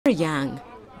young,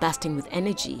 bursting with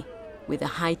energy, with a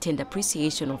heightened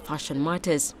appreciation of fashion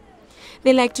matters.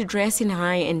 They like to dress in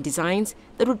high-end designs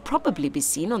that would probably be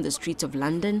seen on the streets of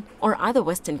London or other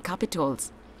Western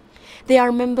capitals. They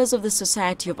are members of the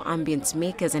Society of Ambience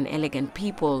Makers and Elegant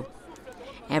People.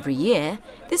 Every year,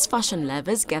 these fashion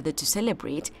lovers gather to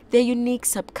celebrate their unique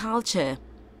subculture.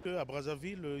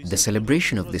 The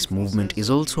celebration of this movement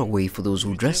is also a way for those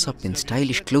who dress up in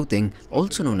stylish clothing,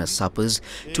 also known as Saupers,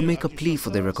 to make a plea for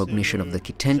the recognition of the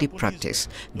Kitendi practice.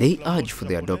 They urge for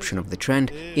the adoption of the trend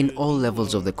in all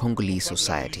levels of the Congolese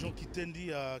society.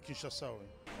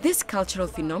 This cultural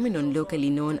phenomenon, locally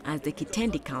known as the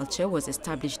Kitendi culture, was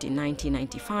established in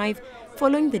 1995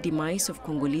 following the demise of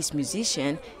Congolese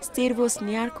musician Stervos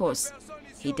Niarchos.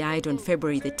 He died on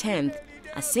February the 10th,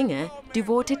 a singer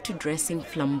devoted to dressing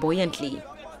flamboyantly.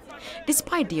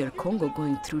 Despite DR Congo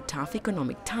going through tough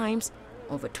economic times,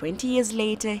 over 20 years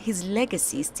later, his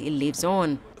legacy still lives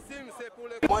on.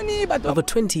 Over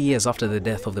 20 years after the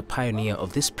death of the pioneer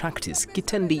of this practice,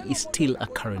 Kitendi is still a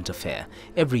current affair.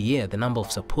 Every year, the number of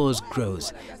Saupers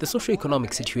grows. The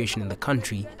socio-economic situation in the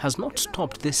country has not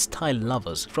stopped these style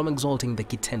lovers from exalting the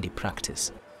Kitendi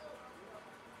practice.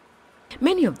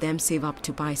 Many of them save up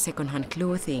to buy second-hand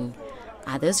clothing.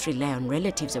 Others rely on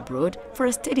relatives abroad for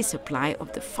a steady supply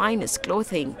of the finest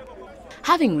clothing.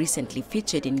 Having recently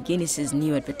featured in Guinness's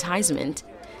new advertisement,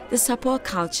 the Sauper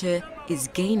culture is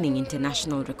gaining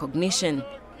international recognition.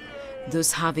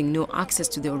 Those having no access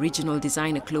to the original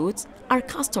designer clothes are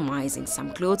customizing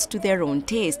some clothes to their own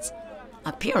tastes.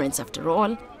 Appearance, after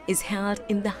all, is held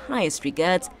in the highest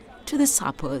regards to the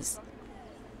Saupers.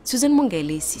 Susan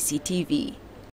Mungeli, CCTV.